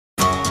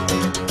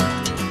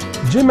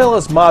Jim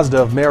Ellis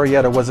Mazda of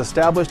Marietta was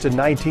established in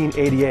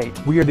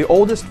 1988. We are the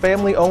oldest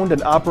family-owned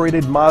and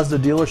operated Mazda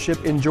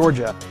dealership in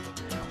Georgia.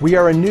 We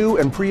are a new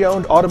and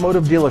pre-owned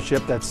automotive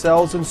dealership that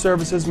sells and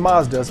services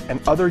Mazdas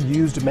and other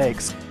used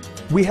makes.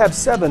 We have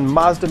 7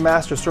 Mazda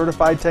Master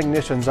certified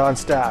technicians on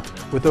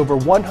staff with over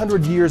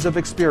 100 years of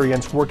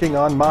experience working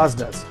on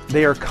Mazdas.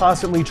 They are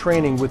constantly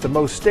training with the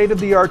most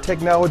state-of-the-art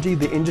technology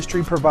the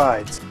industry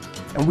provides.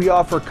 And we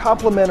offer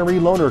complimentary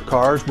loaner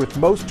cars with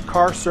most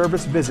car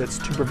service visits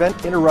to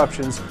prevent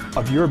interruptions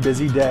of your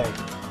busy day.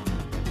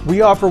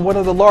 We offer one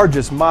of the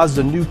largest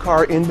Mazda new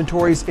car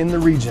inventories in the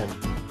region.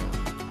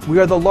 We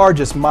are the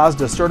largest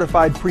Mazda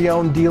certified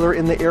pre-owned dealer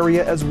in the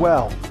area as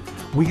well.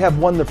 We have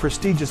won the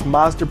prestigious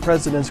Mazda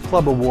President's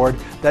Club Award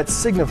that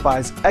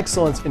signifies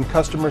excellence in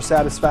customer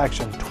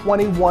satisfaction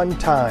 21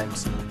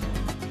 times.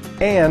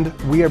 And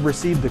we have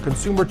received the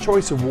Consumer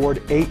Choice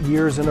Award 8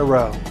 years in a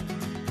row.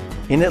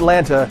 In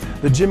Atlanta,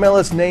 the Jim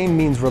Ellis name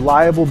means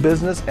reliable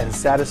business and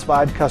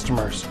satisfied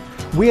customers.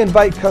 We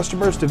invite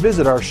customers to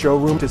visit our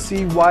showroom to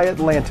see why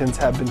Atlantans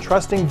have been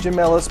trusting Jim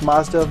Ellis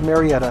Mazda of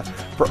Marietta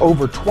for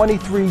over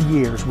 23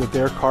 years with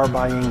their car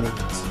buying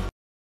needs.